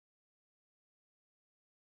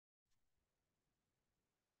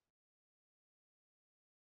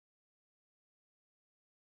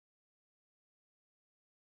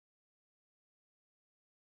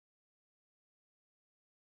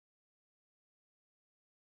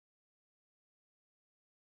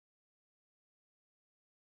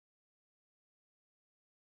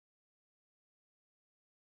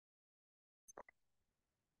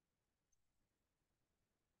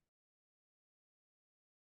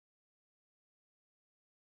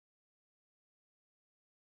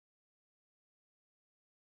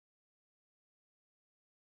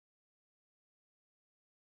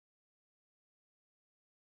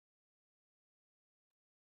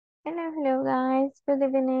Hello, hello guys. Good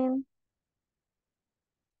evening.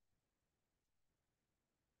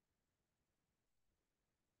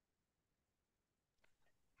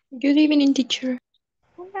 Good evening, teacher.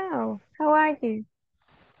 Hello. How are you?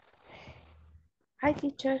 Hi,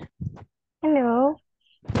 teacher. Hello.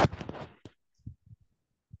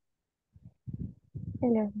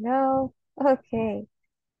 Hello, hello. Okay.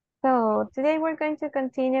 So today we're going to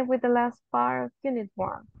continue with the last part of Unit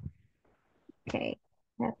 1. Okay.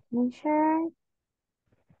 Let me share.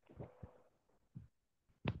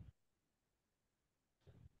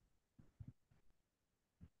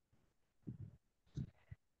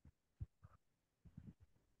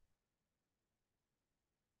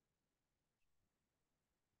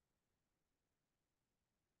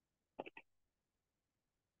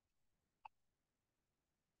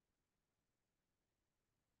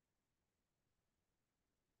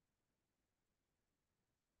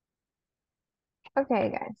 Okay,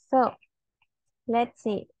 guys. So let's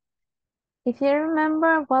see. If you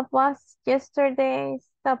remember what was yesterday's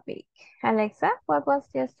topic. Alexa, what was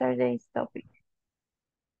yesterday's topic?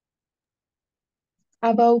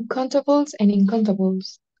 About countables and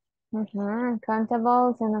incountables.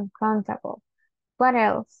 Countables and uncountable. What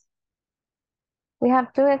else? We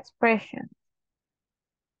have two expressions.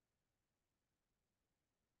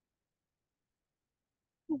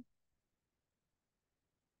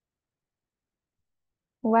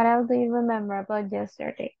 What else do you remember about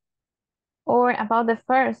yesterday? Or about the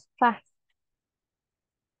first class?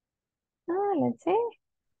 Let's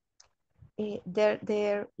see. There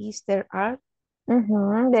are.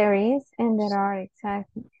 There is and there are,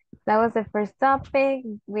 exactly. That was the first topic.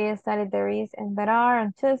 We studied there is and there are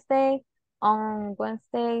on Tuesday. On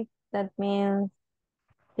Wednesday, that means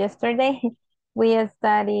yesterday, we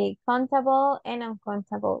studied countable and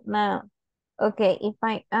uncountable noun. Okay, if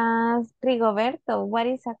I ask Rigoberto, what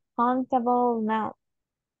is a countable noun?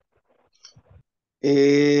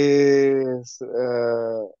 Is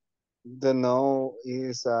the no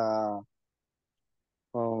is um,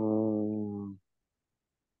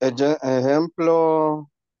 ejemplo,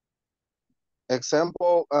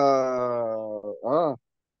 example,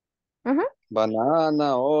 Mm-hmm.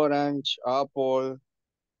 banana, orange, apple,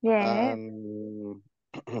 Yes. and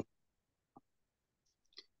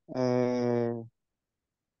uh,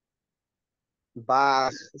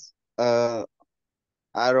 bags.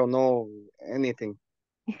 I don't know anything.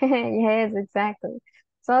 Yes, exactly.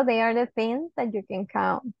 So they are the things that you can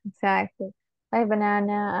count. Exactly. Like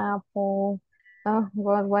banana, apple.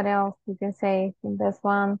 What else you can say in this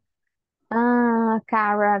one?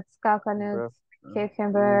 Carrots, coconuts, But,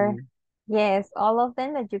 cucumber. mhm. Yes, all of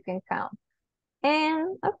them that you can count.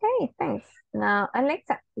 And okay, thanks. Now,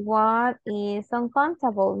 Alexa, what is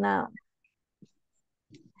uncountable now?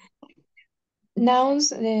 Nouns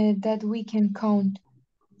that we can count.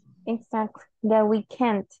 Exactly. That we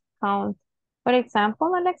can't count. For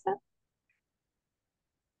example, Alexa?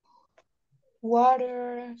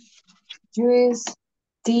 Water, juice,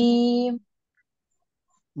 tea,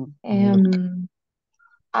 Milk, um,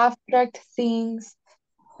 abstract things,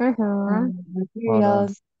 Mm-hmm. water.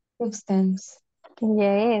 materials, substance.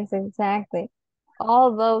 Yes, exactly.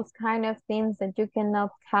 All those kind of things that you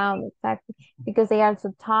cannot count exactly because they are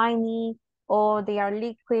so tiny or they are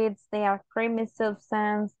liquids, they are creamy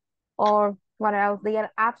substance, or what else? They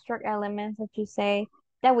are abstract elements that you say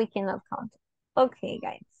that we cannot count. Okay,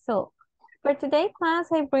 guys. So for today class,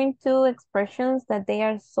 I bring two expressions that they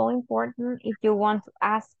are so important if you want to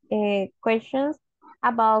ask questions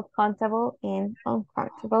about countable and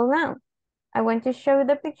uncountable nouns. I want to show you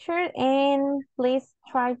the picture and please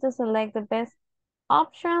try to select the best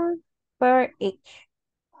option per each.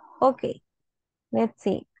 Okay, let's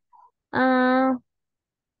see. Uh,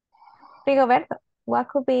 Rigoberto, what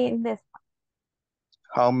could be in this?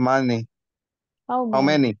 How many? How How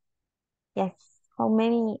many? many? Yes. How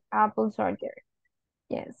many apples are there?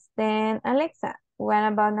 Yes. Then Alexa, what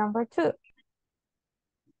about number two?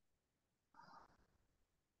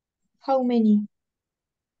 How many?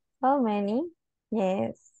 How many?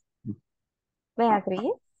 Yes.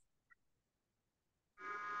 Beatriz,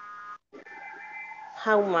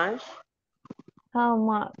 How much? how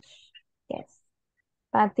much? Yes.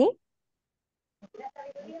 Patty,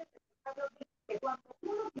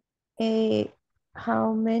 Eh,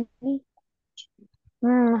 how many?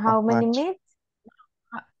 How how many much? minutes?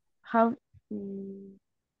 How, how,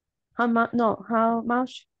 how much? No, how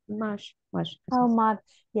much? Much. How much?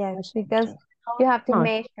 Yes, Much. because How you have to much?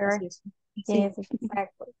 measure. Así es. Sí. Yes,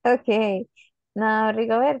 exactly. Okay. Now,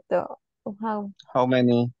 Rigoberto, how How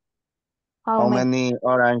many? how How many? many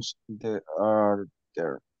orange there are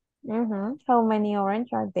there? How many orange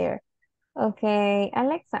are there? Okay,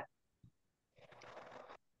 Alexa,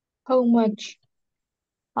 How much?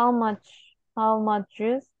 how much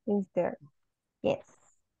juice is there? Yes.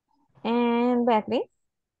 And Beatriz,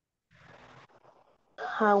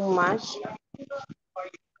 How much?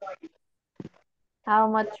 how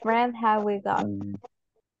much bread have we got? Mm,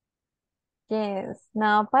 Yes.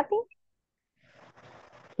 Now, Patty,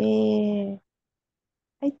 Eh,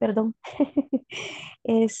 ay, perdón.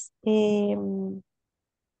 Es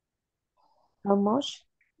how much?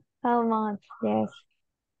 how much? Yes.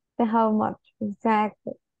 The how much?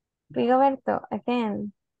 Exactly. Rigoberto,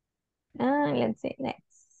 again. Let's see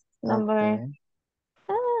next. Number, okay.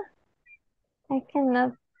 ah, I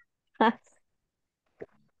cannot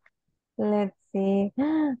let's see.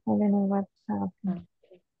 I don't know what's happening.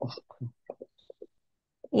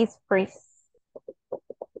 It's freeze.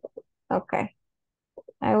 Okay.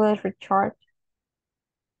 I will recharge.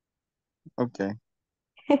 Okay.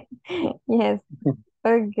 Yes.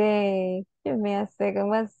 Okay. Give me a second.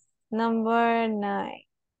 What's number 9?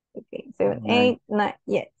 Okay. 7, Nine. 8, 9.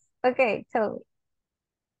 Yes. Okay. Tell me.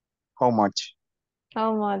 How much?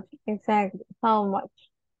 How much? Exactly. How much?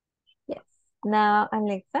 Yes. Now,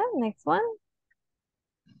 Alexa, next one.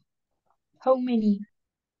 How many?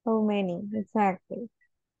 How many? Exactly.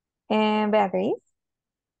 And Beatriz,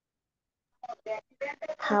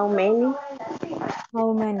 How many?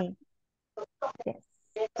 how many?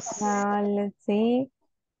 Yes. Now, let's see.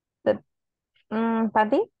 The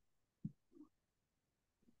Patty,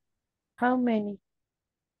 How many?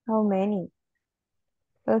 how many?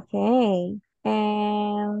 Okay.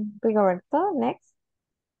 And Rigoberto, next.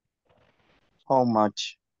 How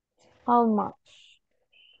much? How much?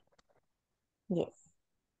 Yes.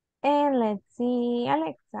 And let's see,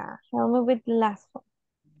 Alexa, help me with the last one.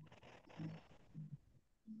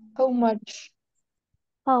 How much?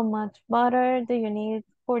 How much butter do you need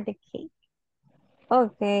for the cake?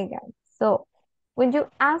 Okay, guys. So when you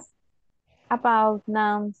ask about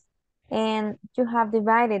nouns and you have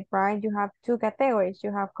divided, right? You have two categories.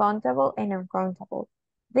 You have countable and uncountable.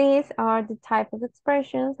 These are the type of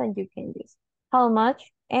expressions that you can use. How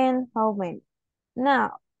much and how many.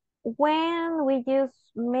 Now, when we use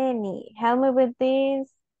many, help me with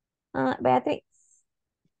this, Beatriz.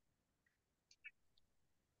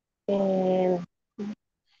 And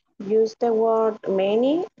use the word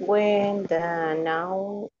many when the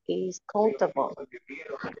noun is countable.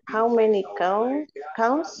 How many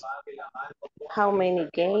counts? How many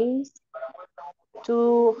games?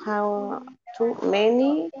 Too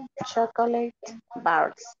many chocolate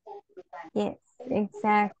bars. Yes,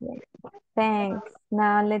 exactly. Thanks.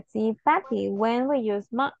 Now let's see, Patty, when we use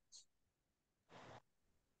much.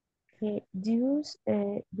 Use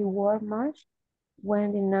the word much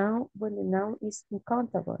when the noun is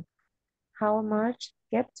uncountable. How much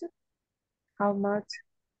kept? How much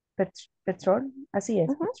petrol? Así es,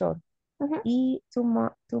 Mhm, petrol. mhm. Y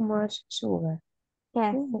too much sugar.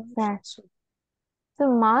 Yes, Too much exactly. Too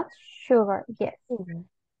much sugar. Yes, sugar.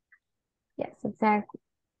 yes, exactly.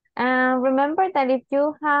 And remember that if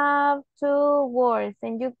you have two words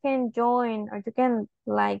and you can join or you can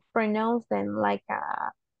like pronounce them like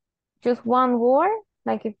just one word,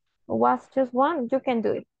 like if it was just one, you can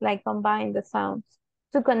do it, like combine the sounds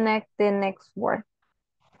to connect the next word.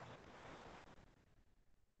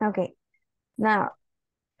 Okay, now,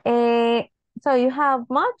 eh, so you have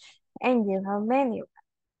much and you have many.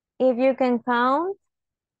 If you can count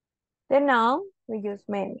the noun, we use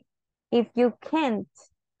many. If you can't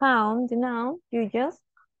count the noun, you use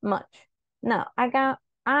much. Now,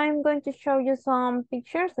 I'm going to show you some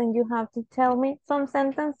pictures and you have to tell me some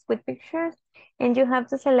sentence with pictures and you have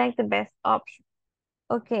to select the best option.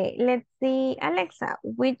 Okay, let's see, Alexa,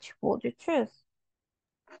 which would you choose?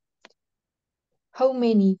 How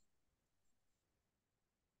many?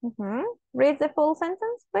 Read the full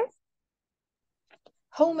sentence, please.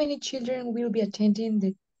 How many children will be attending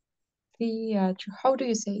the theater? How do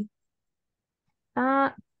you say? Uh,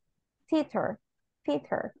 Theater,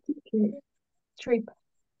 theater, Trip.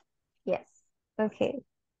 yes. Okay,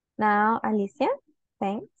 now Alicia,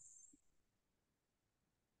 thanks.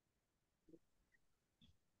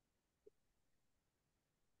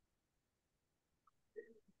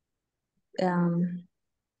 um,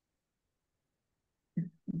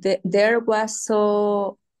 there was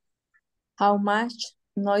so how much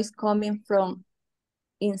noise coming from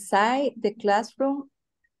inside the classroom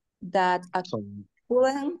that I So,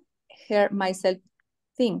 couldn't hear myself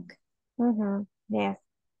think. Yes,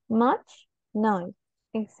 much noise,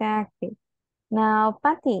 exactly. Now,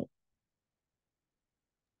 Patty,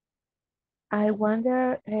 I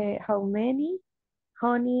wonder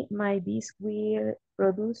honey my bees will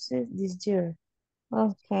produce this year.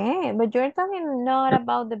 Okay, but you're talking not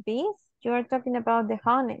about the bees, you're talking about the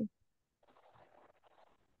honey.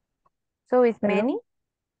 So it's many? Perdón.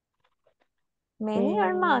 Many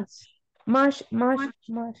or much? Much, much,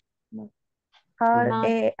 much, much. How,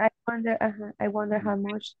 Much. I wonder how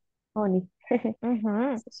much honey.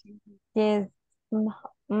 Mm-hmm. Yes,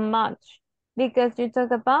 much. Because you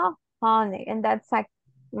talk about honey, and that's like,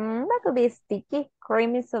 that could be sticky,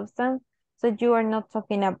 creamy substance. So you are not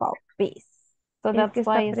talking about bees. So Es that's que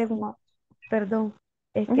why está, it's much. perdón,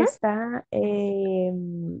 es que Mhm. está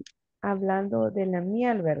hablando de la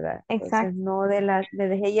miel, ¿verdad? Entonces Exacto. no me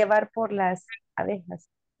dejé llevar por las abejas.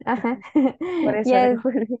 Ajá. Por eso Yes.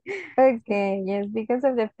 recuerdo. Okay. Yes, because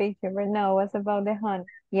of the picture, but no, it's about the honey.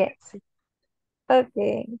 Yes. Sí.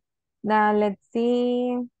 Okay. Now let's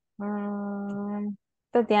see.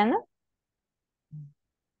 Tatiana?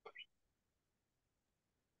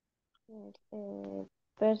 Yes,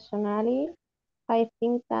 personally, I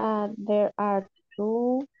think that there are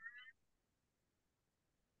too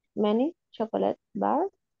many chocolate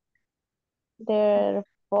bars there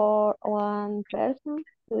for one person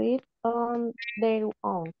to eat on their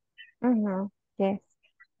own. Mm-hmm. Yes.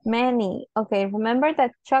 Many. Okay, remember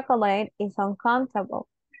that chocolate is uncountable.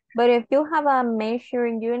 But if you have a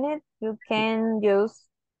measuring unit, you can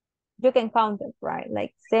count it, right?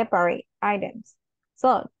 Like separate items.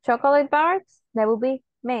 So chocolate bars, there will be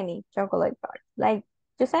many chocolate bars, like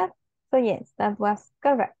you said. So yes, that was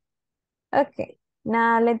correct. Okay,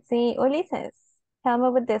 now let's see, Ulises, help me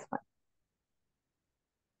with this one.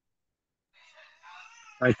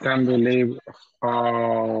 I can't believe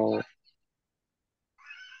how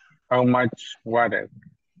how much water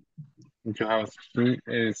you have spilled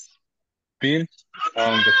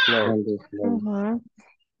on the floor. On the floor. Mm-hmm.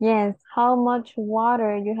 Yes, how much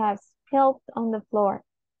water you have spilled on the floor.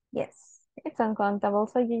 Yes, it's uncountable,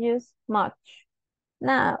 so you use much.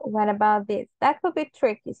 Now, what about this? That could be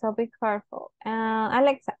tricky, so be careful.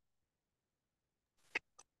 Alexa.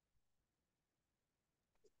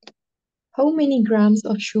 How many grams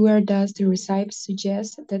of sugar does the recipe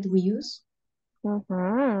suggest that we use?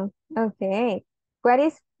 Mm-hmm. Okay.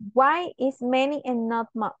 Why is many and not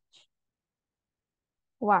much?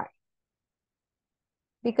 Why?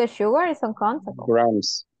 Because sugar is uncountable.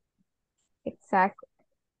 Grams. Exactly.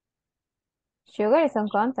 Sugar is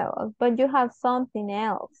uncountable, but you have something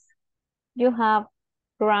else. You have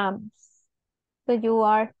grams. So you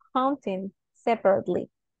are counting separately.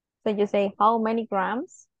 So you say how many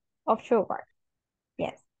grams of sugar?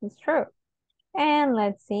 Yes, it's true. And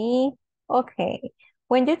let's see. Okay.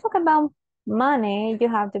 When you talk about money, you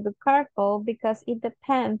have to be careful because it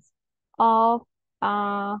depends of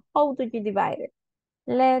how do you divide it.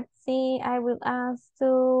 Let's see. I will ask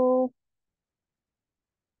to.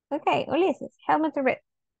 Okay, Ulises, help me to read.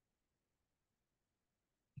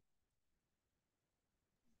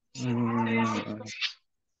 Mm,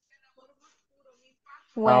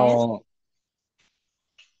 When? how,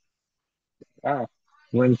 ah,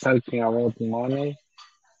 when talking about money,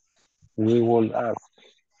 we will ask,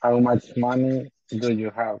 how much money do you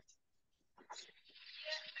have?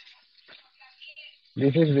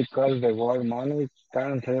 This is because the word money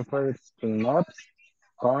can refer to notes,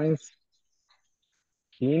 coins,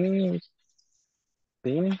 pennies,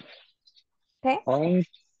 pin, Okay. coins,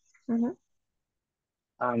 Mm-hmm.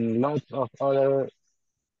 and lots of other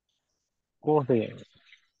currencies.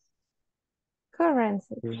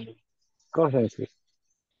 Currency. currencies.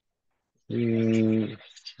 Mm,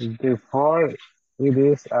 Therefore, it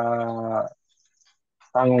is an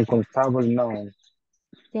uncountable noun.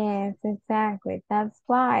 Yes, exactly. That's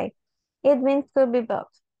why. It means to be both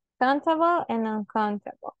countable and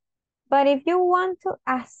uncountable. But if you want to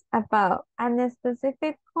ask about a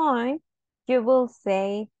specific coin, you will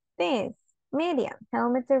say this. Medium,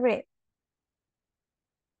 help me to read.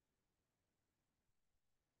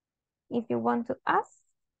 If you want to ask.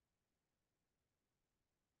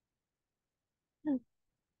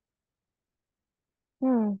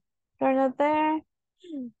 Hmm. You're not there.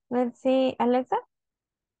 Let's see. Alexa?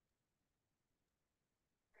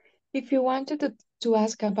 If you wanted to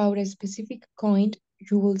ask about a specific coin,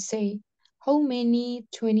 you will say, how many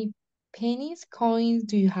 20 pennies coins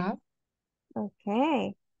do you have?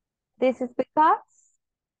 Okay. This is because.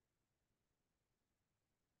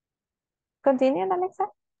 Continue, Alexa.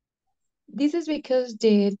 This is because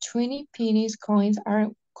the 20 pennies coins are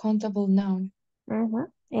countable noun.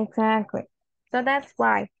 Exactly. So that's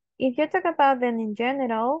why. If you talk about them in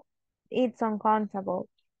general, it's uncountable.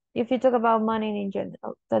 If you talk about money in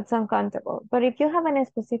general, that's uncountable. But if you have a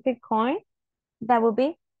specific coin, that will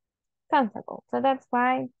be countable. So that's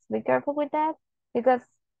why be careful with that because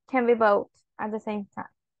can be both at the same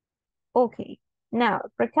time. Okay, now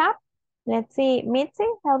recap. Let's see, Mitzi,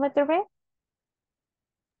 help me to read.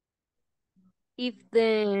 If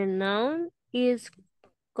the noun is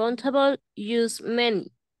countable, use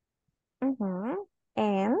many.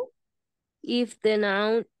 And If the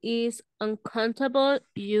noun is uncountable,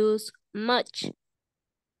 use much.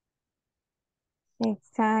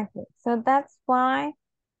 exactly. So that's why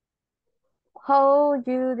how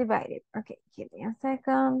you divide it. Okay, give me a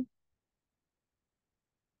second.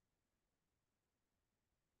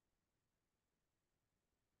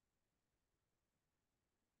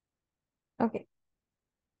 Okay.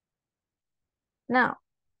 Now,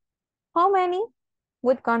 how many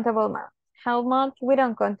with countable nouns? How much with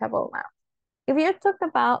uncountable nouns? If you talk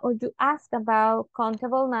about or you ask about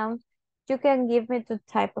countable nouns, you can give me two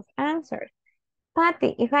type of answers.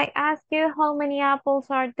 Patty, if I ask you how many apples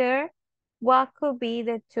are there, what could be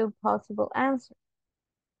the two possible answers?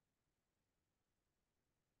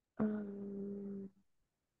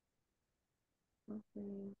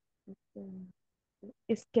 Okay,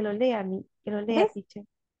 es que lo lea, que lo lea, This? teacher.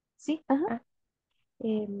 Sí. Uh-huh.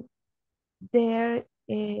 There,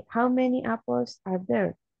 how many apples are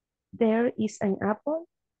there? There is an apple.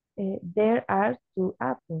 There are two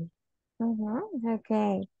apples.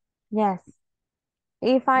 Okay. Yes.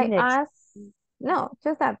 If I Next. ask, no,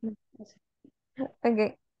 just that.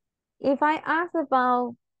 Okay. If I ask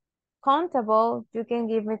about countable, you can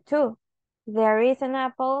give me two. There is an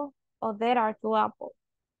apple or there are two apples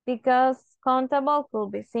because countable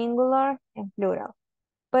could be singular and plural.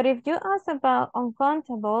 But if you ask about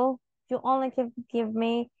uncountable, you only can give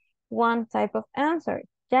me one type of answer.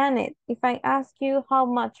 Janet, if I ask you how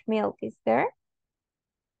much milk is there?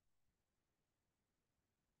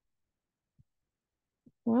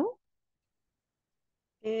 Hmm?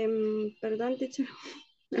 Perdón, teacher,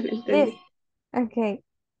 no lo This. entendí. Okay.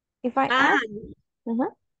 If I Ah, ask,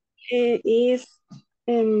 is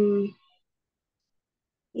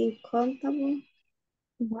uncountable.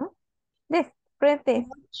 this, read this.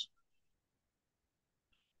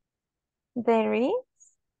 There is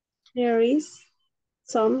There is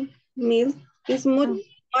some milk. Is much.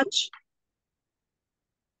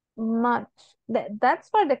 much. That's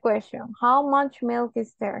for the question. How much milk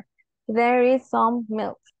is there? There is some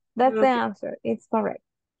milk. That's the Okay. answer. It's correct.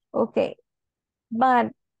 Okay.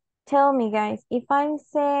 But tell me, guys, if I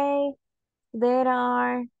say there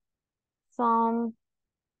are some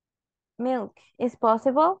milk, is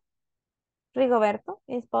possible? Rigoberto,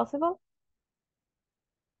 is possible?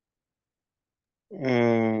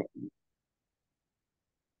 Uh,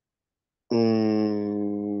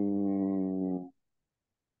 mm,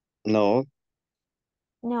 no.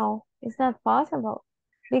 No, it's not possible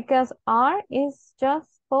because R is just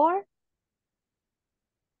for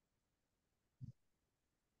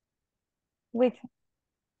which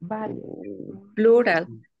Plural. plural.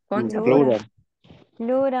 Plural.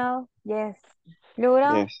 Plural, yes.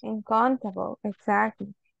 Plural Yes. and countable,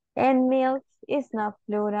 exactly. And milk is not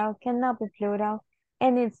plural, cannot be plural,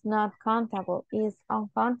 and it's not countable, it's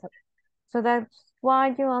uncountable. So that's why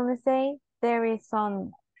you only say there is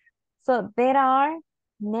some. So there are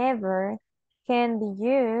never can be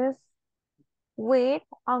used with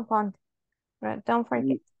uncountable. Right? Don't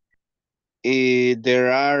forget.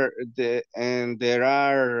 There are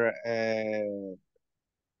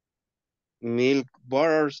milk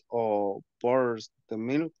butters or butters the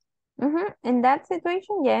milk. In that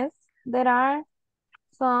situation, yes, there are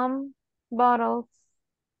some bottles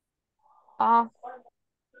of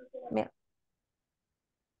milk.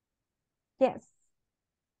 Yes.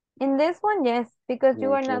 In this one, yes, because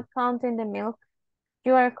you are Okay. not counting the milk.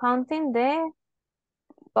 You are counting the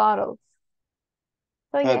bottles.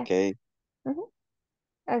 So yes. Okay.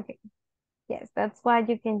 Okay. Yes, that's why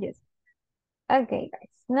you can use. Okay, guys.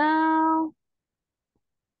 Now,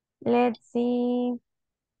 let's see.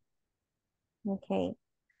 Okay.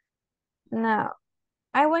 Now,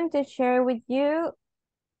 I want to share with you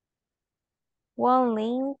one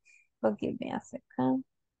link, but give me a second.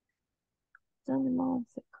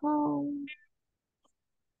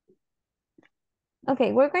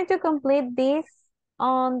 Okay, we're going to complete this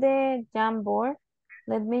on the Jamboard.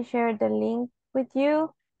 Let me share the link with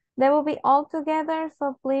you. They will be all together,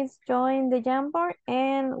 so please join the Jamboard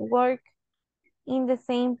and work in the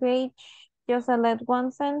same page. Just select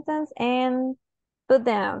one sentence and put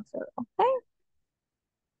the answer, okay?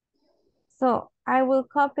 So I will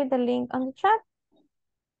copy the link on the chat.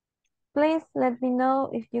 Please let me know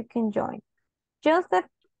if you can join. Just the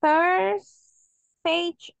first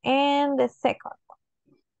page and the second one.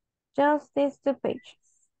 Just these two pages.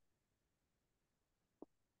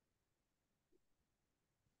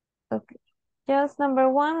 Okay. Just number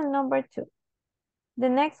 1 and number 2. The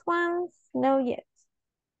next ones, no yet.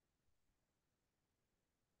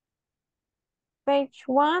 Page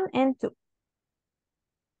 1 and 2.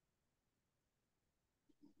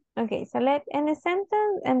 Okay, select any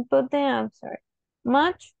sentence and put the answer.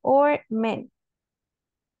 Much or many.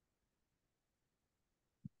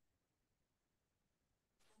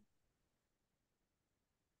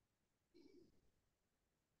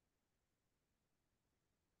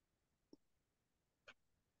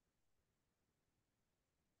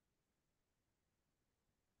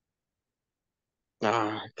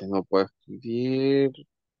 Ah, que no puedo escribir.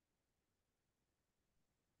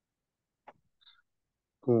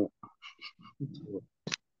 Mm,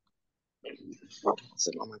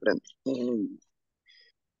 se lo me prende. Mm,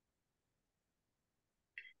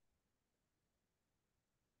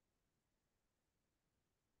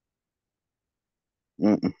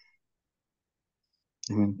 mm,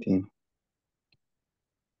 no entiendo.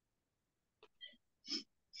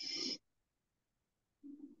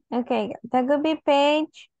 Okay, that could be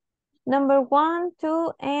page number 1,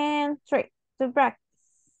 2, and 3 to practice.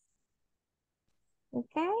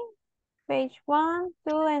 Okay, page 1,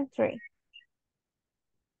 2, and 3.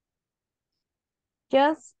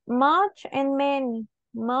 Just much and many.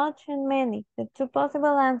 Much and many. The two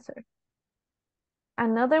possible answers.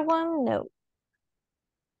 Another one, no.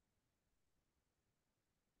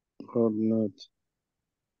 Or not.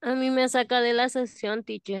 A mí me saca de la sesión,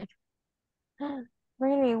 teacher.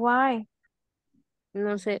 Really, why?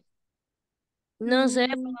 No sé, no sé,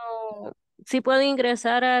 Mm, pero sí puedo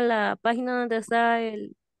ingresar a la página donde está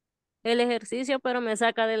el ejercicio, pero me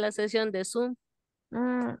saca de la sesión de Zoom.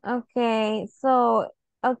 okay, so,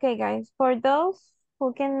 okay, guys, for those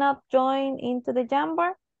who cannot join into the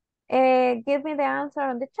Jamboard, give me the answer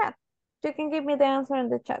on the chat. You can give me the answer in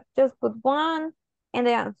the chat. Just put 1 and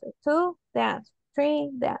the answer, 2, the answer,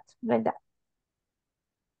 3, the answer, like that.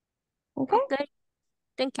 Okay? Okay,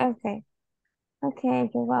 thank you. Okay. Okay,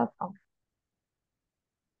 you're welcome.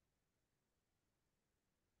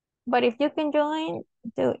 But if you can join,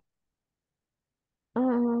 do it.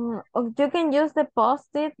 Or you can use the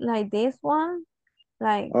post-it like this one,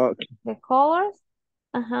 like Okay. the colors.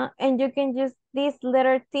 And you can use this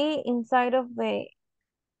letter T inside of it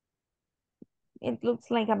looks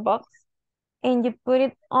like a box. And you put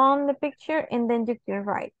it on the picture and then you can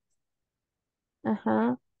write.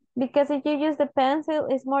 Because if you use the pencil,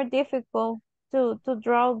 it's more difficult to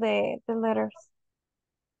draw the letters.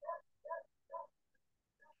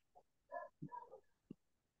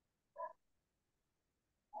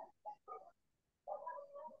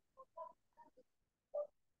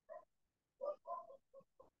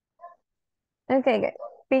 Okay, good.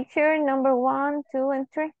 Picture number 1, 2, and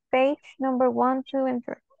 3. Page number 1, 2, and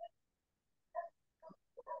 3.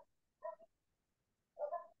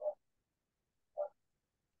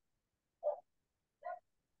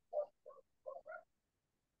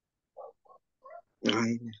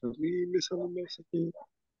 Ay, me salió aquí.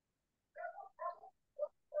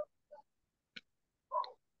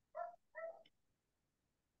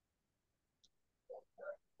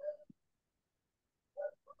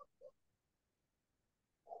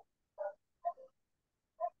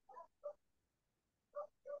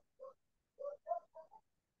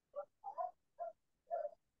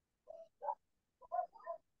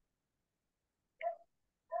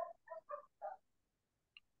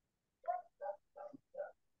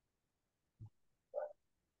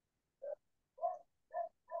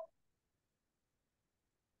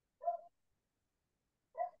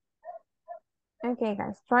 Okay,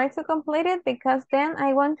 guys, try to complete it because then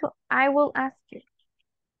I will ask you.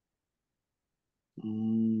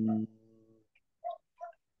 Mm,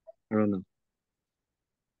 I don't know.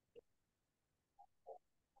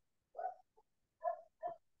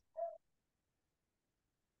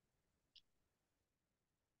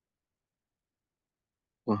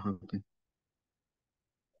 What happened?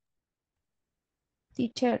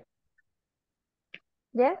 Teacher,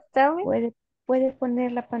 Yes, tell me. ¿puede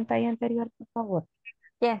poner la pantalla anterior, por favor?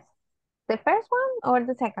 Yes. The first one or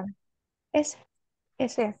the second? Esa.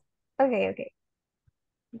 Yes. Okay, okay.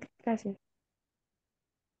 Gracias.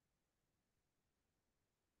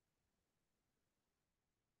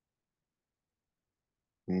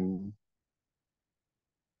 Mm.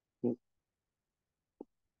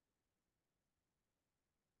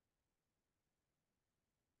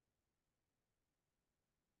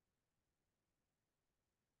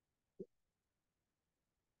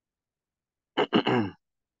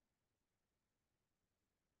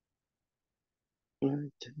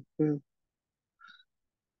 Ay, Jennifer,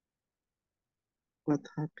 what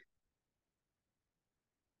happened?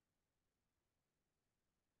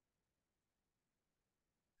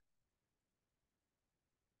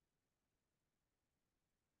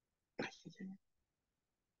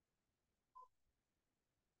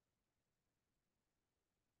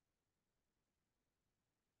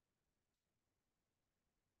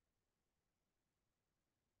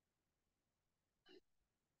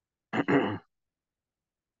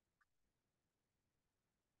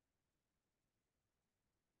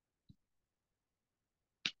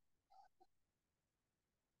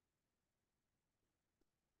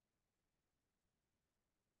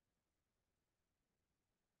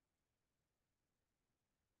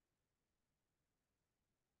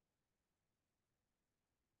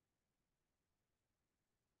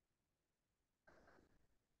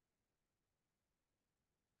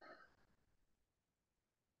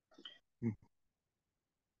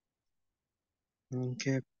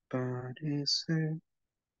 ¿Qué parece?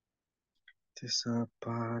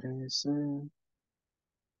 Desaparece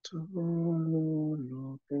todo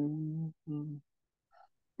lo que...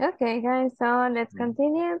 Okay, guys, so let's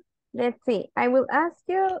continue. Let's see. I will ask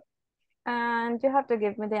you and you have to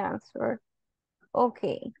give me the answer.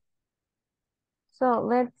 Okay. So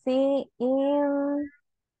let's see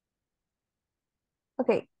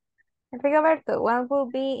okay, Rigoberto, what will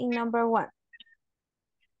be in number 1?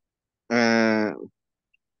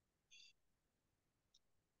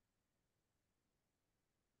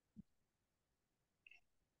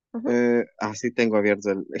 Eh, Así tengo abierto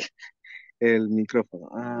el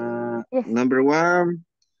micrófono. Yes. Number 1,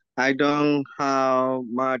 I don't have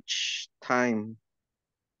much time.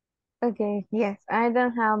 Okay, yes, I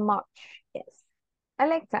don't have much. Yes.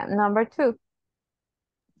 Alexa, number 2.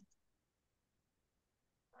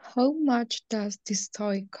 How much does this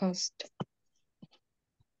toy cost?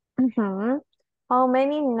 How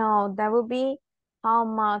many? No, that would be how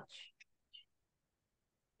much.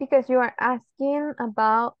 Because you are asking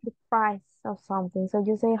about the price of something. So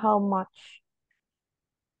you say how much.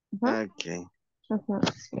 Okay.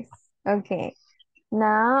 Yes. Okay.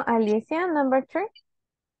 Now, Alicia, number 3.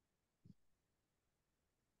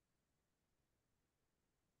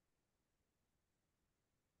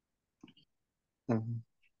 Mhm.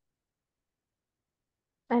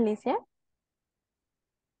 Alicia?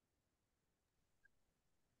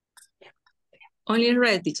 Only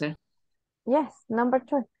red, teacher. Yes, number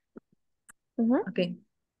 2. Okay.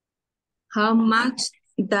 How much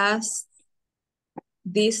does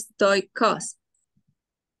this toy cost?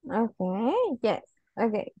 Okay, yes.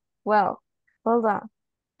 Okay, well, hold on.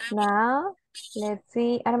 Now, let's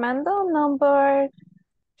see. Armando, number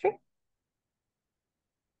 3.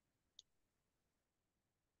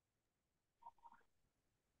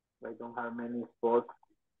 I don't have many spots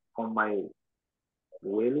on my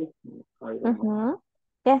wheel. I don't know.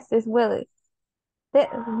 Yes, it's Willis.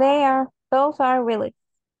 Those are Willis.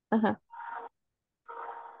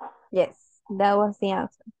 Yes, that was the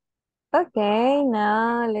answer. Okay,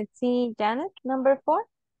 now let's see. Janet, number 4.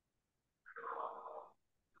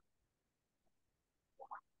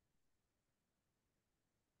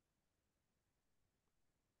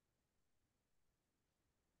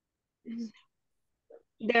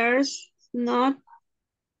 There's not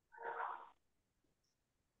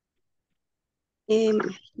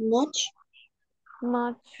much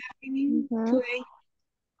Much. happening Mhm. today.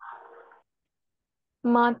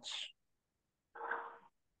 Much.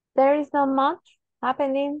 There is not much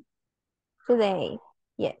happening today.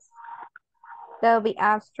 Yes, that will be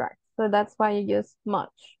abstract. So that's why you use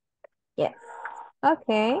much. Yes.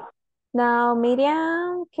 Okay. Now,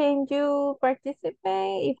 Miriam, can you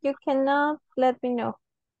participate? If you cannot, let me know.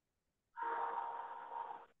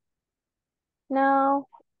 No,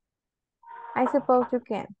 I suppose you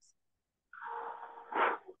can.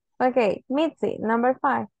 Okay, Mitzi, number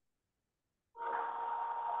 5.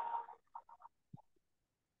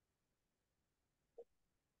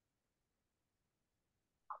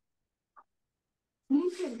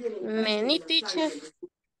 Many teacher.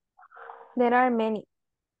 There are many.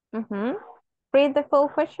 Read the full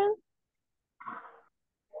question.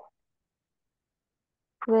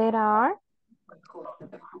 There are.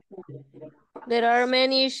 There are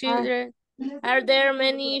many children. Are there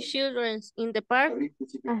many children in the park?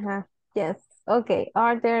 Yes. Okay.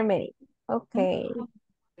 Are there many? Okay.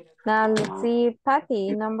 Now let's see.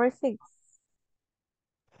 Patty, number 6.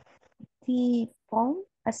 The pond,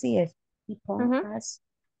 así es. Mhm.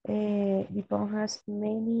 The pond has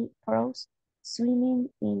many frogs swimming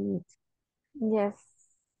in it. Yes.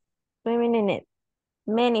 Swimming in it.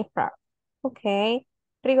 Many frogs. Okay.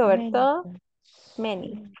 Many Rigoberto, frogs.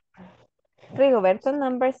 many. Rigoberto,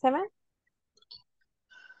 number 7.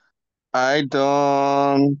 I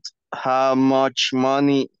don't have much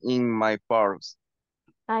money in my purse.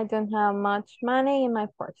 I don't have much money in my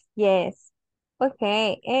purse. Yes.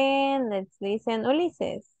 Okay, and let's listen.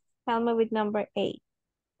 Ulises, help me with number 8.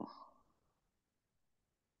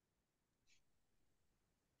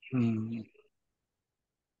 Hmm.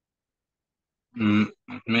 Mm,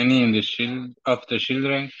 Many of the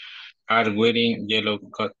children are wearing yellow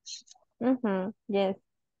coats. Yes,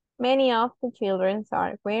 many of the children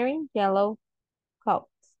are wearing yellow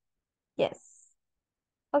coats. Yes.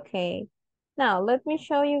 Okay. Now let me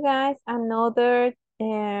show you guys another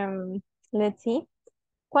let's see,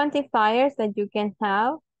 quantifiers that you can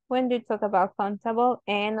have when you talk about countable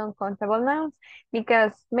and uncountable nouns,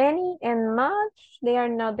 because many and much, they are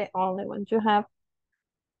not the only ones. You have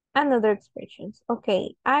another expressions.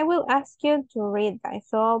 Okay, I will ask you to read, guys,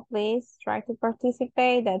 so please try to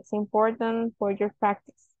participate. That's important for your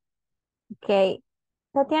practice. Okay,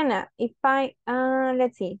 Tatiana, if I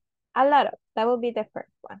let's see, a lot of, that will be the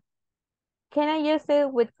first one. Can I use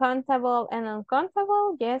it with countable and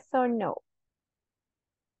uncountable? Yes or no?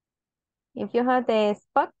 If you have the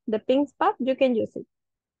spot, the pink spot, you can use it.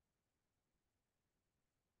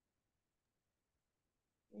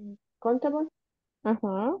 Countable?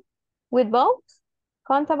 With both?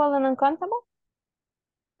 Countable and uncountable?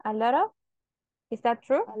 A lot of? Is that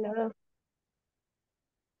true? A lot of.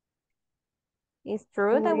 It's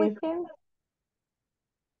true that we With can?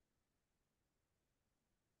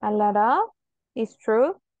 A lot of? It's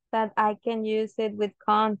true that I can use it with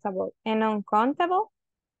countable and uncountable?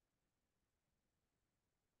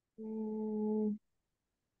 no,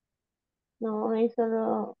 it's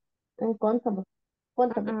uncountable.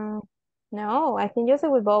 Countable. No, I can use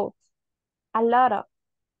it with both. A lot of.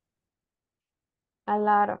 A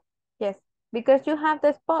lot of. Yes, because you have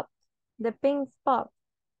the spot, the pink spot.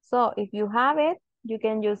 So if you have it, you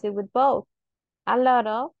can use it with both. A lot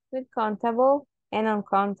of with countable and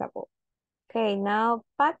uncountable. Okay, now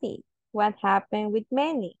Patty, what happened with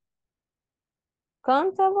many?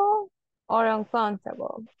 Countable or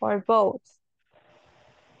uncountable or both?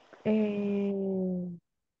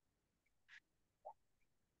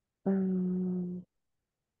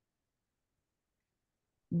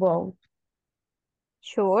 Both.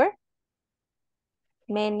 Sure.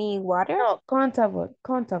 Many water? No, countable.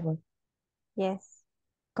 Yes.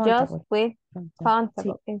 Just Countable. with Sí.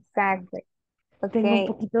 countable. Exactly. Tengo un Okay.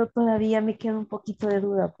 poquito, todavía me queda un poquito de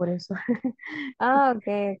duda por eso.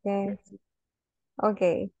 Okay, okay.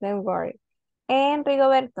 Okay, don't worry. And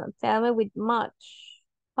Rigoberto, tell me with much.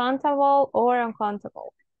 Countable or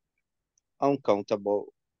uncountable?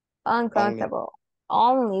 Uncountable. Only. Uncountable.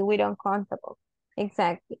 Only with uncountable.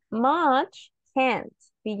 Exactly. Much can't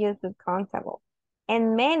be used with countable.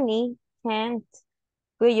 And many can't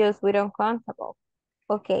be used with uncountable.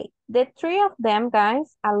 Okay, the three of them,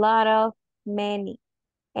 guys, a lot of, many,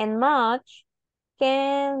 and much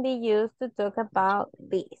can be used to talk about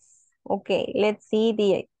this. Okay, let's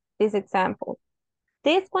see this example.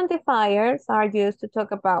 These quantifiers are used to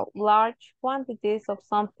talk about large quantities of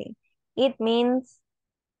something. It means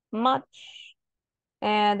much,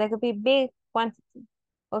 and that could be big quantity.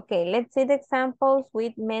 Okay, let's see the examples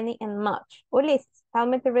with many and much. Ulises, help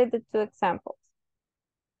me to read the two examples.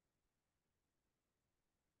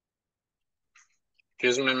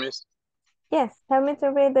 Excuse me, miss. Yes, help me to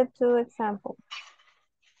read the two examples.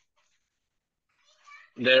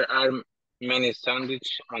 There are many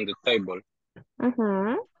sandwiches on the table.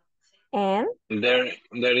 And?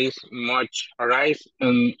 There is much rice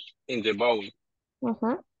in the bowl.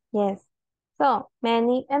 Yes. So,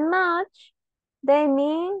 many and much, they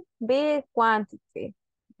mean big quantity,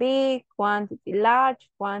 large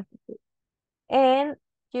quantity. And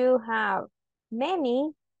you have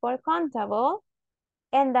many for countable,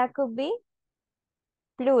 and that could be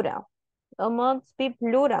plural. It must be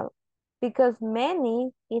plural, because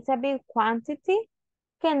many is a big quantity,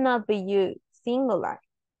 cannot be used singular,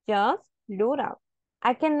 just plural.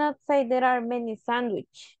 I cannot say there are many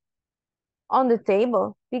sandwiches on the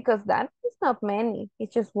table, because that is not many,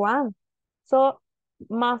 it's just one. So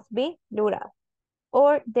must be plural.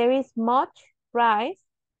 Or there is much rice.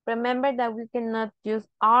 Remember that we cannot use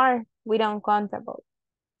are with uncountable.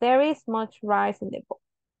 There is much rice in the bowl.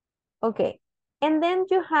 Okay. And then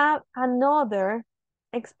you have another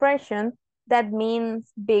expression that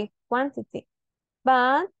means big quantity,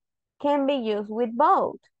 but can be used with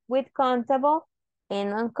both, with countable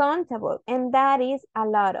and uncountable, and that is a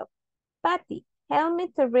lot of. Patty, help me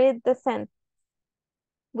to read the sentence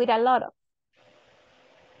with a lot of.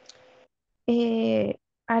 A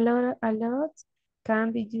lot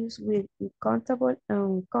can be used with countable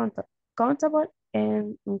and countable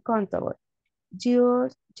and uncountable.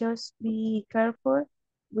 Just be careful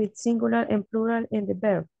with singular and plural in the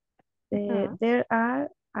verb. There are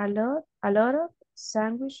a lot of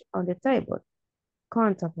sandwich on the table.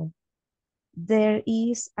 Countable. There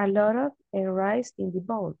is a lot of rice in the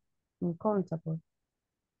bowl. Uncountable.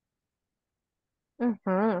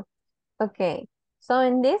 Okay, so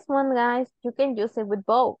in this one, guys, you can use it with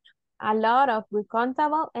both. A lot of with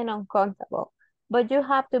countable and uncountable. But you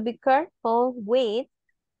have to be careful with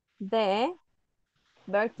the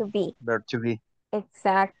verb to be. Verb to be.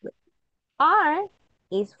 Exactly. Are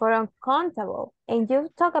is for uncountable. And you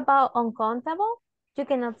talk about uncountable, you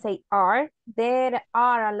cannot say are. There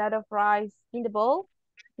are a lot of rice in the bowl.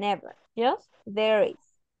 Never. Just there is.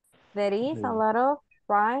 There is a lot of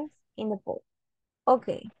rice in the bowl.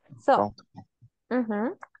 Okay, so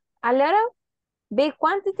a lot of big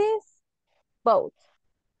quantities, both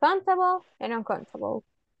countable and uncountable.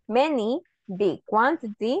 Many, big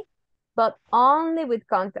quantity, but only with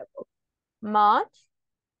countable. Much,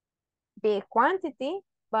 big quantity,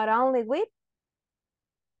 but only with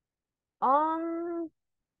on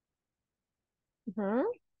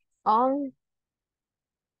on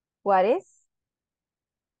what is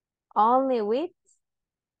only with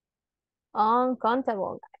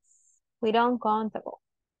uncountable, guys. With uncountable.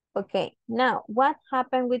 Okay, now what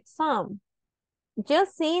happened with some?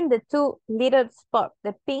 Just seeing the two little spots,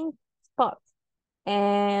 the pink spots.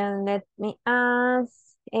 And let me ask,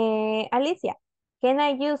 Alicia, can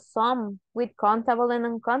I use some with countable and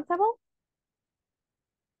uncountable?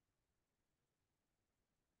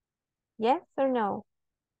 Yes or no?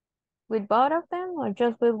 With both of them or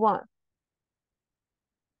just with one?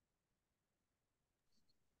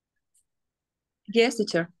 Yes,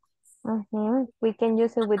 teacher. We can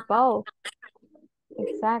use it with both.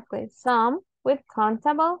 Exactly. Some with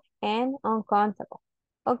countable and uncountable.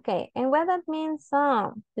 Okay, and what that means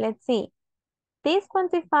some? Let's see. This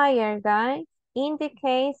quantifier, guys,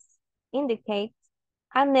 indicates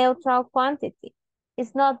a neutral quantity.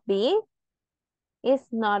 It's not big,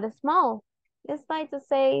 it's not small. It's like to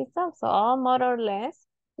say so, more or less,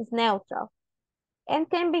 it's neutral. And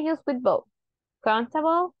can be used with both,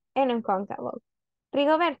 countable and uncountable.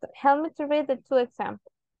 Rigoberto, help me to read the two examples.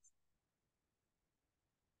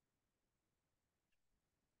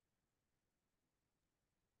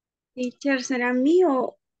 Teacher, ¿será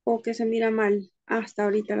mío o que se mira mal? Hasta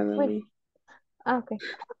ahorita lo veo bien. Okay.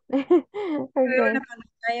 Veo Okay. la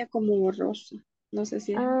pantalla como borrosa. No sé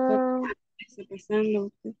si es está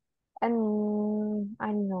pasando.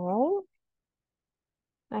 I know.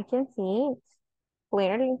 I can see it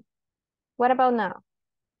clearly. What about now?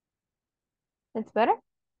 It's better?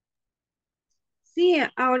 Sí,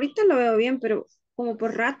 ahorita lo veo bien, pero como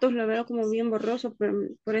por ratos lo veo como bien borroso, pero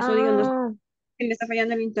por eso digo, no sé si me está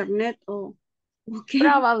fallando el internet o qué.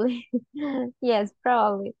 Probably. Yes,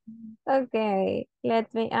 probably. Okay,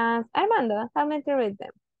 let me ask Armando, help me to read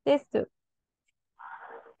them. These two.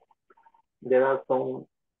 There are some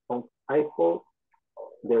apples.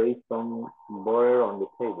 There is some butter on the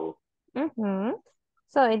table.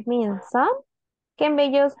 So it means some can be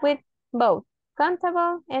used with both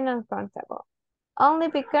countable and uncountable. Only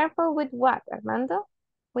be careful with what, Armando?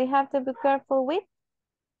 We have to be careful with?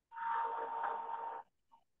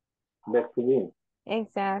 Verb to be.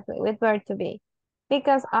 Exactly, with verb to be.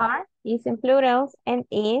 Because are is in plurals and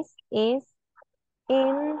is in,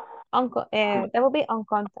 that will be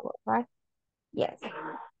uncountable, right? Yes.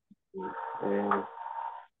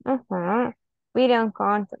 With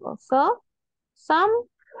uncountable. So, some,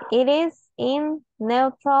 it is in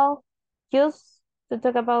neutral, just to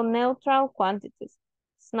talk about neutral quantities.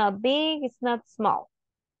 It's not big, it's not small.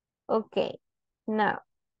 Okay, now,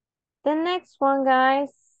 the next one, guys,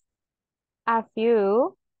 a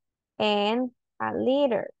few and a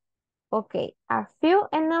liter. Okay, a few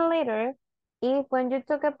and a liter is when you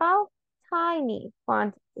talk about tiny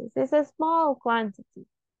quantities. It's a small quantity.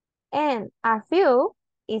 And a few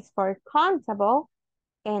is for countable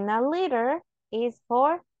and a liter is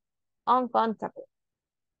for uncountable.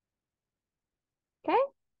 Okay?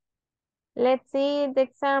 Let's see the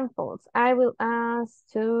examples. I will ask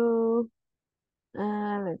to,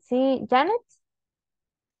 let's see, Janet?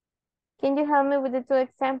 Can you help me with the two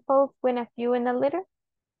examples when a few and a liter?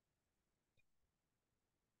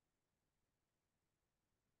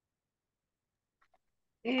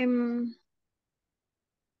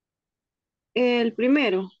 El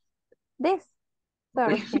primero. This.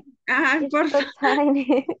 Sorry. It's so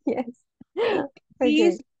tiny. Yes.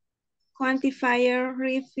 This quantifier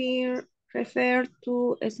refer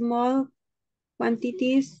to small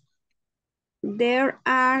quantities. There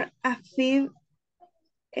are a few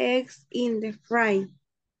eggs in the fry.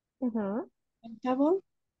 Countable.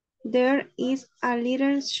 There is a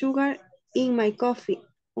little sugar in my coffee.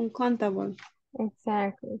 Uncountable.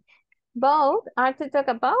 Exactly. Both are to talk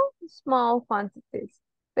about small quantities.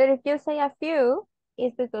 But if you say a few,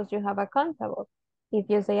 it's because you have a countable. If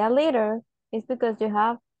you say a little, it's because you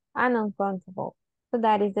have an uncountable. So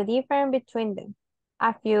that is the difference between them.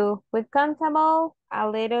 A few with countable, a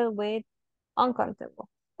little with uncountable.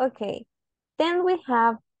 Okay, then we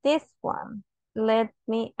have this one. Let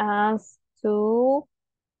me ask to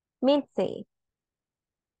Mitzi.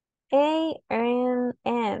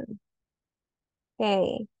 A-N-N.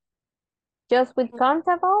 Okay. Just with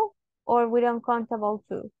countable or with uncountable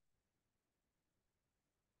too?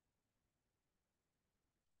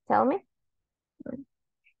 Tell me.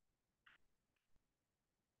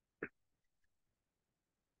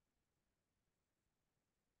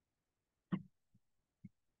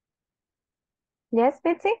 Yes,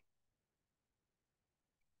 Bitsy?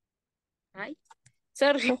 Hi.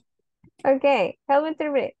 Sorry. Okay, help me to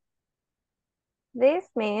read. This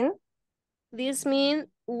means This means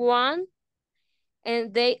one,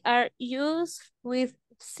 and they are used with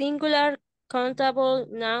singular countable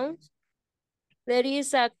nouns. There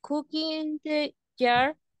is a cookie in the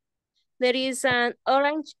jar. There is an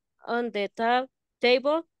orange on the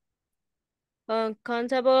table.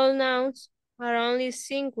 Uncountable nouns are only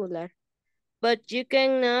singular, but you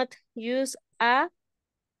cannot use a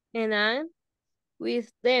and an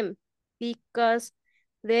with them because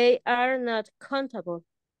they are not countable.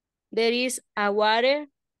 There is a water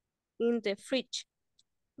in the fridge.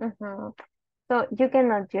 So you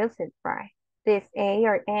cannot use it, right? This A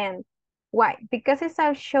or N. Why? Because it's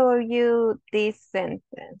I'll show you this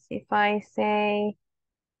sentence. If I say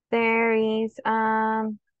there is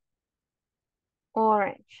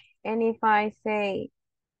orange, and if I say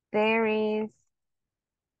there is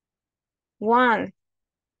one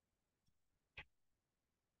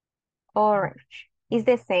orange, is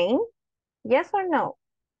the same? Yes or no?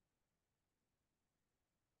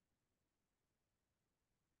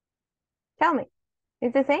 Tell me,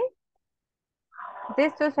 is the same?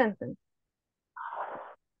 These two sentences.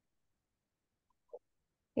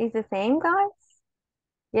 Is the same, guys?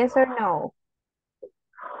 Yes or no?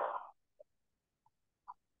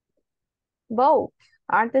 Both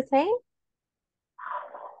are the same?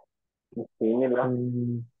 Similar.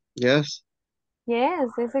 Yes. Yes,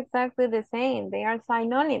 it's exactly the same. They are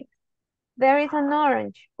synonyms. There is an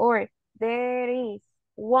orange or there is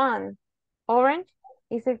one orange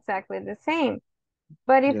is exactly the same.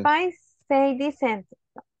 But if Yes. I say this sentence,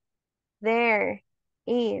 there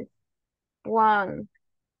is one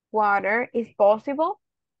water, is possible?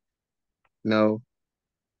 No.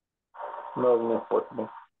 No, not possible.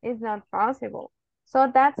 It's not possible.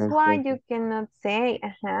 So that's why Unfortunately. you cannot say,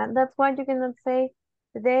 that's why you cannot say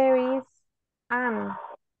there is an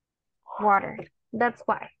water. That's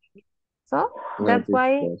why. So Not that's it's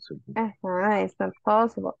why possible. it's not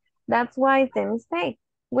possible. That's why it's a mistake.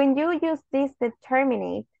 When you use this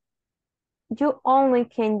determinate, you only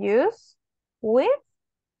can use with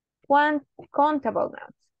one countable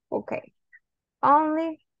nouns. Okay.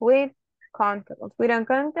 Only with countables. With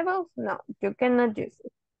uncountables, no, you cannot use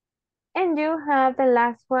it. And you have the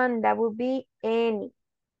last one that will be any.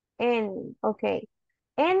 Any. Okay.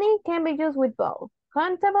 Any can be used with both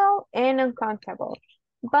countable and uncountable.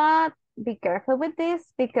 But be careful with this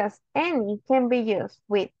because any can be used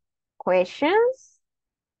with questions,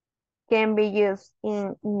 can be used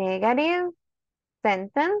in negative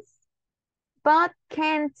sentence, but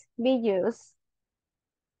can't be used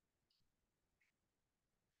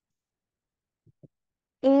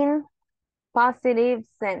in positive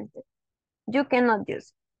sentence. You cannot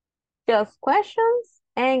use just questions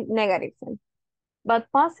and negative sentence. But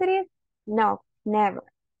positive, no, never.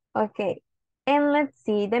 Okay, and let's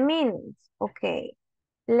see the meanings. Okay,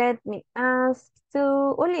 let me ask to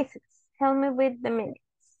Ulises. Help me with the meanings.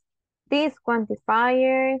 This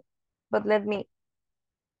quantifier, but let me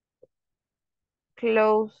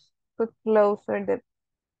put closer the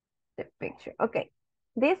picture. Okay,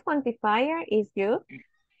 this quantifier is used.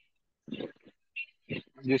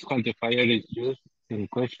 This quantifier is used in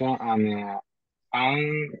question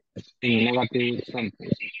and in negative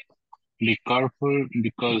sentence. Be careful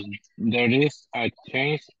because there is a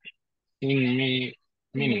change in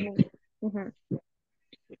meaning. Mhm.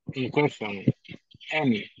 In question,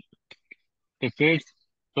 any refers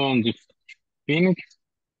to indefinite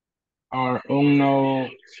or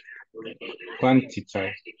unknown quantity.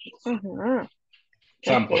 Mhm.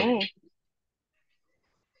 Example, Okay.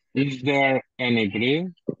 is there any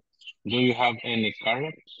bread? Do you have any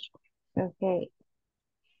carrots? Okay.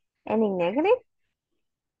 Any negative?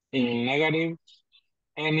 In negative,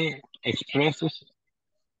 any expresses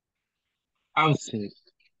absence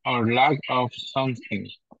or lack of something.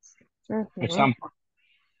 Mhm. Example,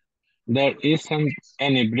 there isn't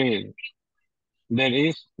any bread. There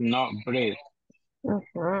is no bread.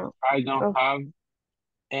 Mhm. I don't Oh, have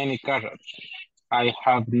any carrots. I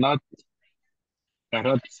have not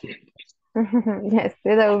carrots. yes,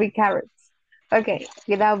 without be carrots. Okay,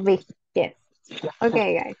 without be. Yes. Okay,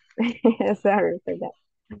 guys. Sorry for that.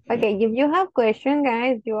 Okay, if you have question,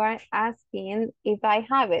 guys, you are asking if I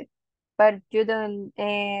have it, but you don't.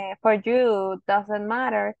 For you, doesn't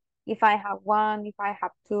matter if I have one, if I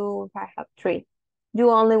have two, if I have three.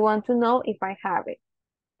 You only want to know if I have it.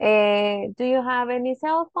 Do you have any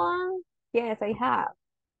cell phone? Yes, I have.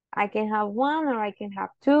 I can have one, or I can have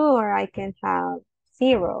two, or I can have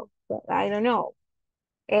zero, but I don't know.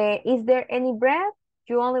 Is there any bread?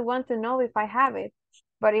 You only want to know if I have it,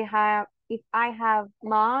 but if I have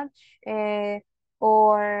much,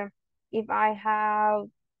 or if I have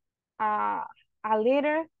uh, a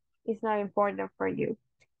little, it's not important for you.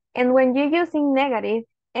 And when you're using negative,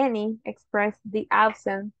 any express the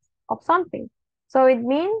absence of something. So it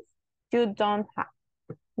means you don't have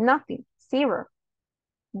nothing, zero.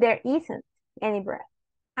 There isn't any bread.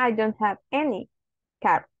 I don't have any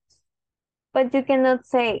carrots. But you cannot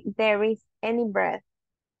say there is any bread,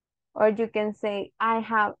 or you can say I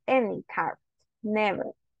have any carrots. Never,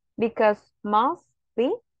 because must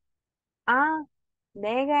be a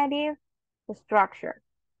negative structure,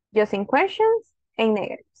 using questions and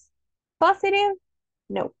negatives. Positive,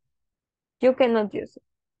 no, you cannot use it.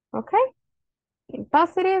 Okay? In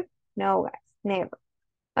positive, no, guys, never.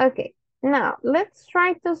 Okay, now let's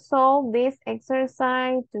try to solve this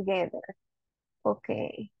exercise together.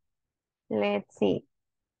 Okay, let's see.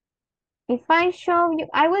 If I show you,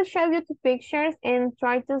 I will show you two pictures and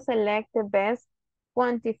try to select the best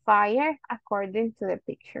quantifier according to the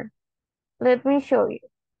picture. Let me show you.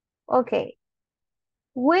 Okay,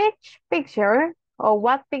 which picture or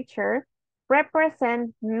what picture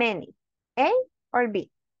represent many? A or B?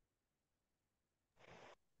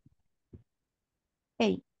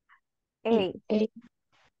 A. A. A.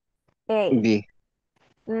 A. B.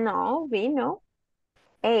 No, B, no.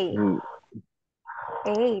 A. Mm,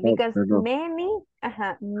 A, oh, because perdón.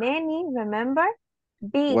 many, remember?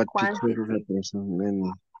 Big What picture quantity. represent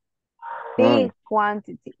many? Big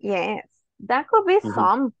quantity, yes. That could be Mhm.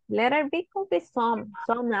 some. Letter B could be some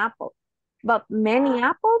apples. But many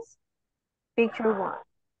apples, picture one.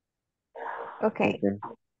 Okay. Okay.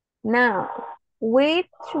 Now, which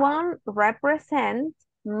one represents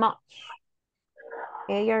much?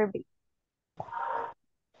 A or B?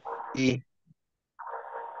 E.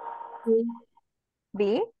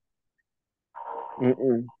 B?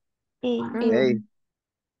 Mm-mm. A. A.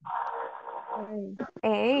 Mm,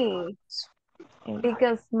 A.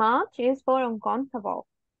 Because much is for uncountable.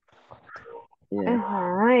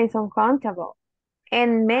 Yeah. It's uncountable.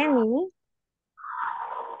 And many,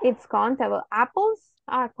 it's countable. Apples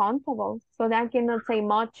are countable. So I cannot say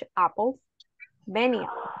much apples, many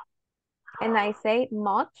apples. And I say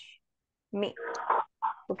much, me.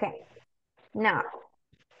 Okay. Now,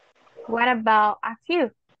 what about a few?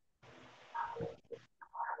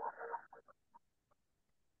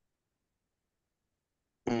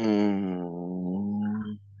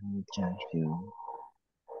 Just you.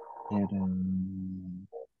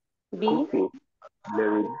 B,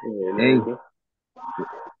 A.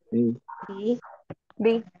 A. B,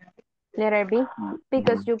 B, letter B,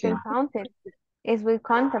 because you Okay. can count it. It's with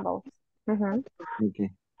countables. Mhm. Okay.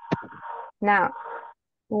 Now,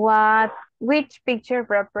 which picture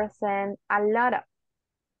represent a lot of?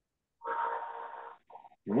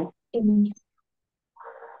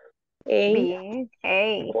 A, B,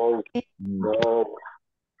 A, Mm.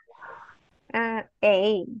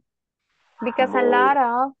 A, because a lot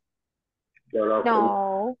of, no,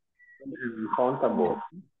 No.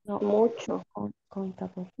 No. mucho,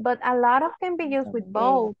 Countable. but a lot of can be used with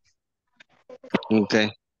both.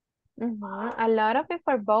 Okay. A lot of it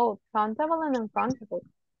for both, countable and uncountable.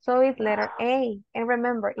 So it's letter A. And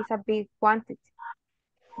remember, it's a big quantity.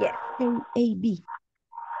 Yes. A. B.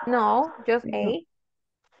 No, just No. A.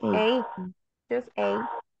 A. A. Just A.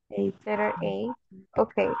 A. Letter A.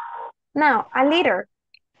 Okay. Now, a liter.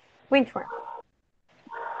 Which one?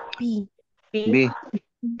 B. B, B.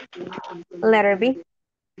 Letter B.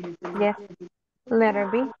 Yes. Letter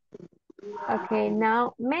B. Okay.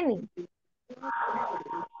 Now, many.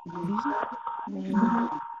 B.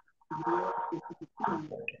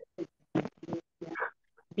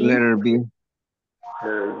 B, Letter B.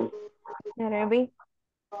 Letter B.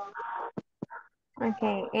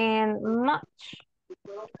 Okay. And much.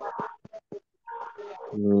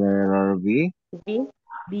 Letter B. B,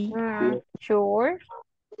 B. Sure.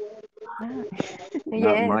 Ah.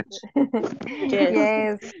 Not Yes. much. Yes.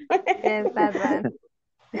 Yes. Yes, that one.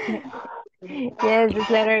 Yes, it's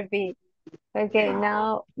letter B. Okay,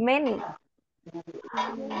 now many.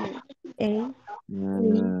 A,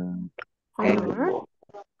 Uh, Uh-huh.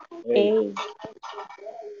 A.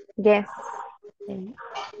 Yes, A,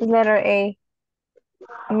 it's letter A.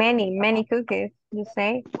 Many cookies, you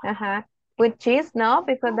say? Uh-huh. With cheese? No,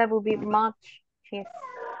 because that would be much cheese.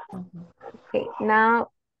 mhm. Okay, now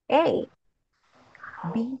A.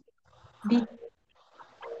 B, B,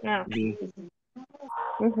 No. B,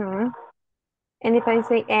 Mm-hmm. And if I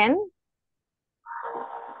say N,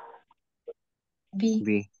 B,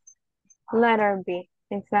 B. letter B.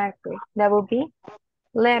 Exactly. That would be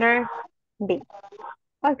letter B.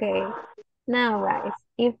 Okay. Now, guys,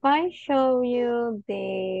 if I show you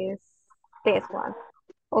this one.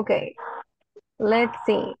 Okay. Let's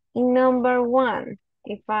see. In number one,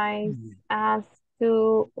 if I ask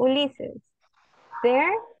to Ulises,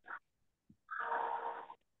 there,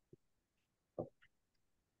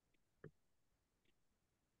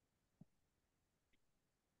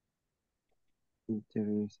 There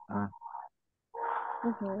is a.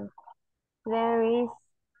 mhm, there is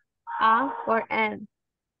A or N,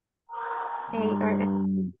 A or N.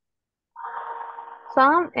 Mm,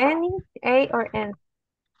 Some, any, A or N.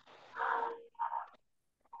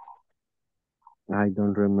 I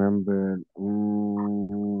don't remember.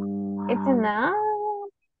 It's a noun.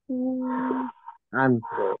 And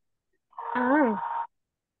Ah,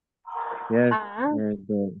 yes, ah,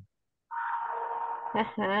 the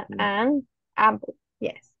and apple.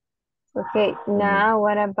 Yes. Okay, uh, now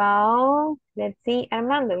what about, let's see,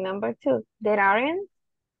 Armando, number two. There aren't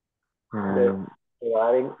uh,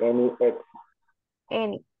 Regarding any X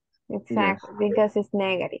any. yes, Exactly, because it's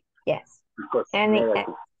negative. Yes. because Any X.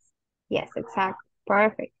 negative. Yes, exactly.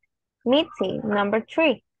 Perfect. Mitzi, number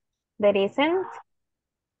three. There isn't.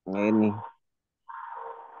 any,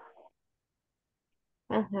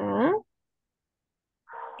 Uh-huh.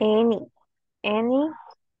 Any. Any.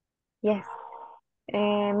 Yes.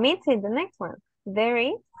 Mitzi, the next one. There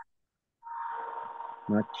is.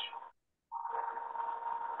 much.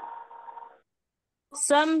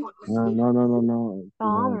 Some. No. No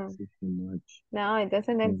Some. exist much. No, it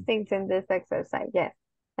doesn't Mm, exist in this exercise. Yes.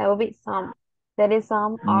 That will be some. There is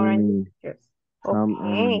some orange Many, juice. some,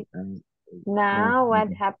 Okay. Now what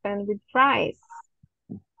okay. happened with fries?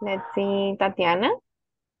 Let's see, Tatiana.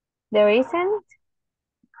 There isn't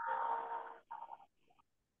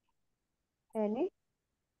Any?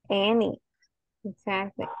 any.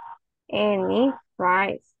 Exactly. Any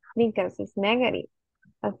fries because it's negative.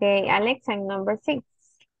 Okay, Alexa, number six.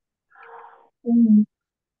 Any,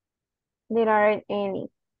 There aren't any.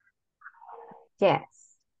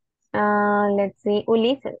 Yes. Let's see.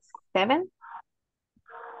 Ulises, seven.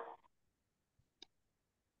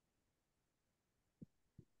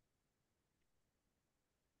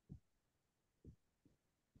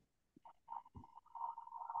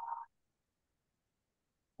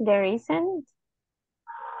 There isn't.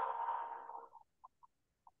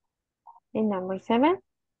 In number seven.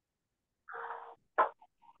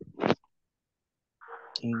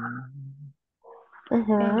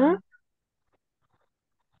 Uh-huh.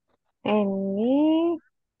 Any.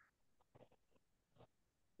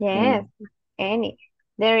 Yes, any.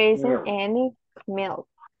 There isn't Milk. any milk.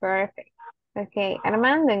 Perfect. Okay,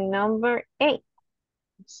 Armando, number eight.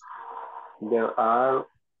 There are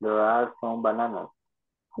some bananas.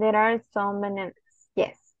 There are some bananas.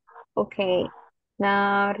 Yes. Okay.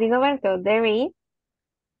 Now, Rigoberto, there is.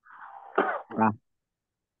 Ah,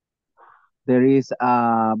 there is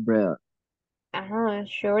a bread.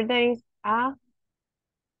 Sure there is a.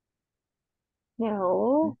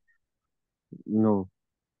 No, No,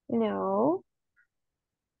 no.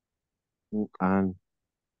 and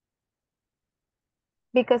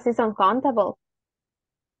Because it's uncountable.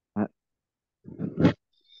 uh,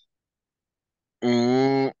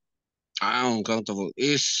 mm, uncountable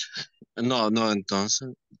is no.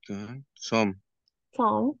 Entonces, okay. Some,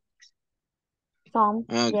 some,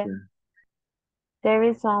 yes. Okay. There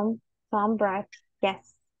is some bread.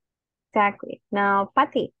 Yes, exactly. Now,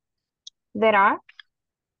 Patty, there are.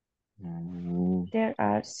 Mm, there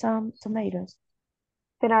are some tomatoes.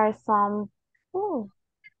 There are some. Oh,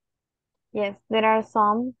 yes, there are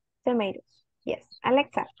some tomatoes. Yes.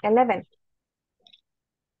 Alexa, 11.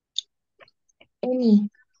 any,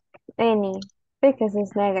 Any, because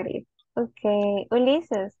it's negative. Okay.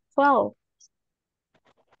 Ulises, 12.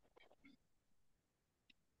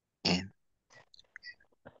 and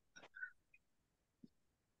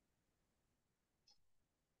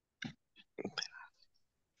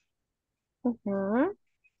Mm-hmm.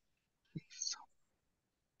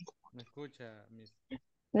 escucha, Miss.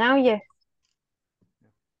 Now, yes.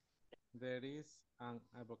 There is an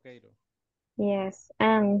avocado. Yes,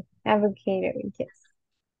 avocado, yes.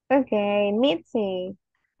 Okay, Mitzi,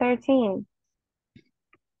 13.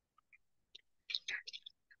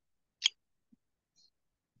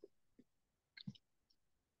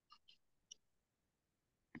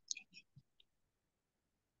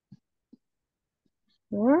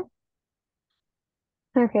 Hmm?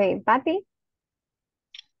 Okay, Patty?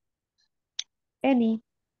 Any.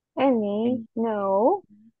 Any? No.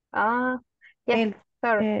 Yes, El,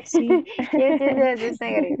 sorry. sí. Yes, it's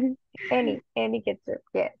negative. Any ketchup,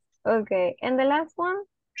 yes. Okay, and the last one?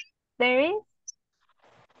 There is?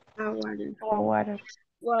 Water. Water.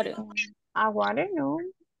 Water. Water, no.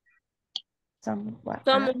 Some water.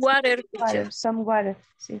 Some water, teacher. Some water.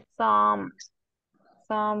 Sí.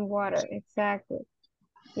 Some water, exactly.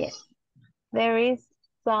 Yes, there is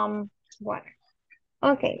some water.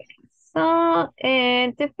 Okay, so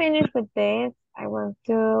to finish with this, I want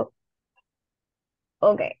to,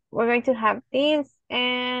 okay, we're going to have this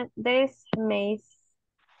and there's maze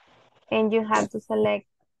and you have to select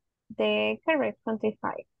the correct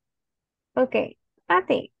quantifier. Okay,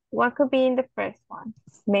 Patty, what could be in the first one?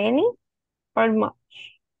 Many or much?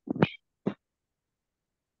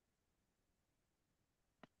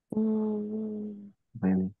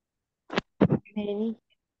 Many. Many.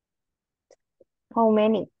 How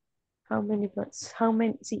many? How many birds? How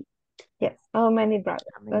many? Sí. Yes, how many brothers?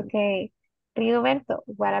 How many? Okay, Rigoberto,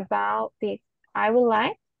 what about this? I would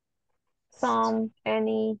like some,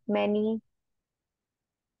 any, many.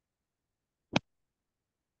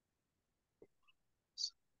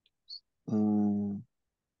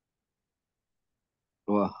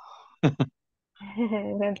 Well,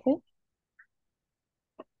 Let's see.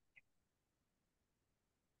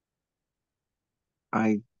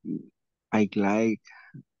 I I like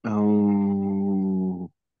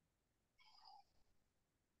well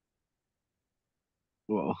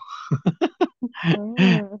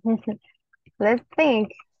Mm. Let's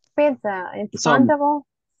think. Pizza, it's some countable?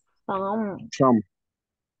 Some. some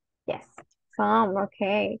Yes, some.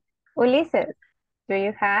 Okay. Ulises, do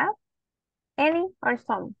you have any or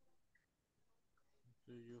some?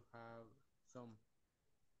 Do you have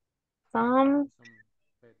Some?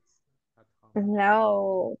 pets at home?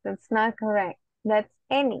 No, that's not correct. That's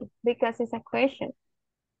any because it's a question.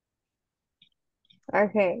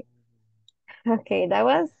 Okay. Okay, that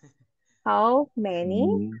was how many?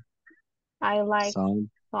 mm, I like some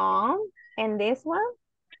some. And this one,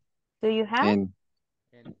 do you have and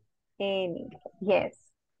Any. any? Yes.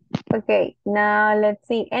 Okay, now let's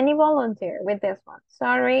see. Any volunteer with this one?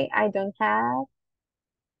 Sorry, I don't have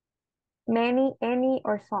many, any,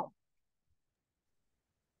 or some.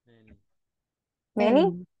 Any.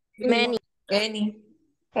 Many? Many. Any.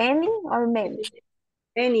 Any or many?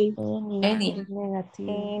 Any. Any. Negative.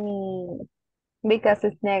 Any. Because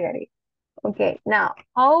it's negative. Okay, now,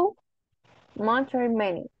 how much or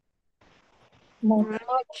many? Much.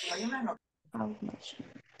 How much?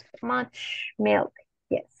 Much milk.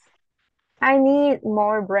 Yes. I need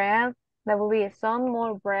more bread. That will be some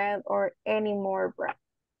more bread or any more bread.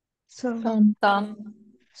 Some. Some.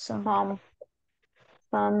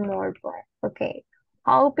 Some more bread. Okay.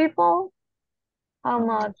 How people? How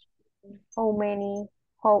much? How many?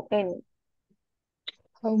 How any?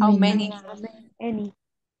 How How many? many? Any.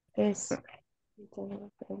 Es.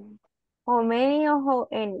 How many or how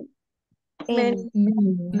any? Many.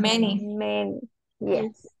 Many. Many. Many.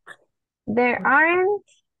 Yes. There aren't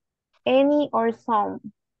any or some.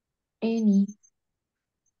 Any.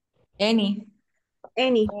 Any.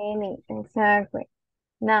 Any. Any. Exactly.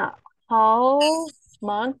 Now, how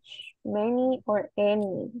much, many, or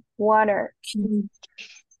any? Water.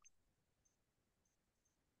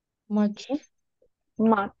 Much.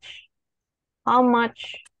 Much. How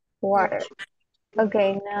much water? Much.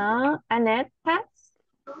 Okay, now Annette has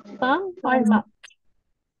some or Some. much?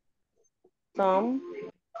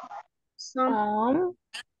 Some.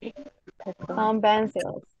 Some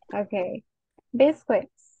pencils. Okay.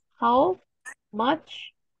 Biscuits. How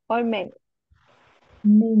much or many?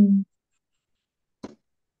 Many.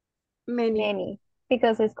 Many. Many.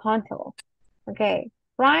 Because it's countable. Okay.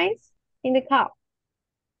 Rice in the cup.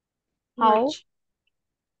 How Much.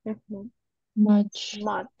 Much.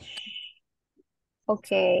 much?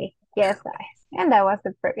 Okay. Yes, guys. And that was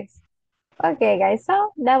the first. Okay, guys.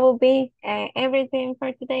 So that will be everything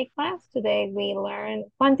for today, class. Today we learned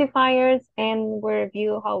quantifiers and we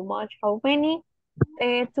review how much, how many.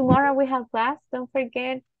 Tomorrow we have class. Don't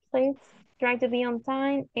forget, please try to be on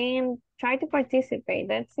time and try to participate.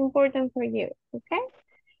 That's important for you. Okay.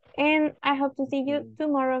 And I hope to see you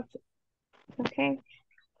tomorrow. Okay.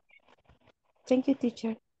 Thank you,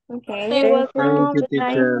 teacher. Okay, You're you're Thank Thank welcome. welcome. you, Good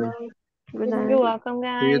night. teacher. Good You're night. welcome,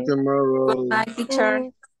 See you guys. tomorrow. Good night, teacher.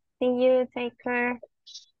 Bye. See you. Take care.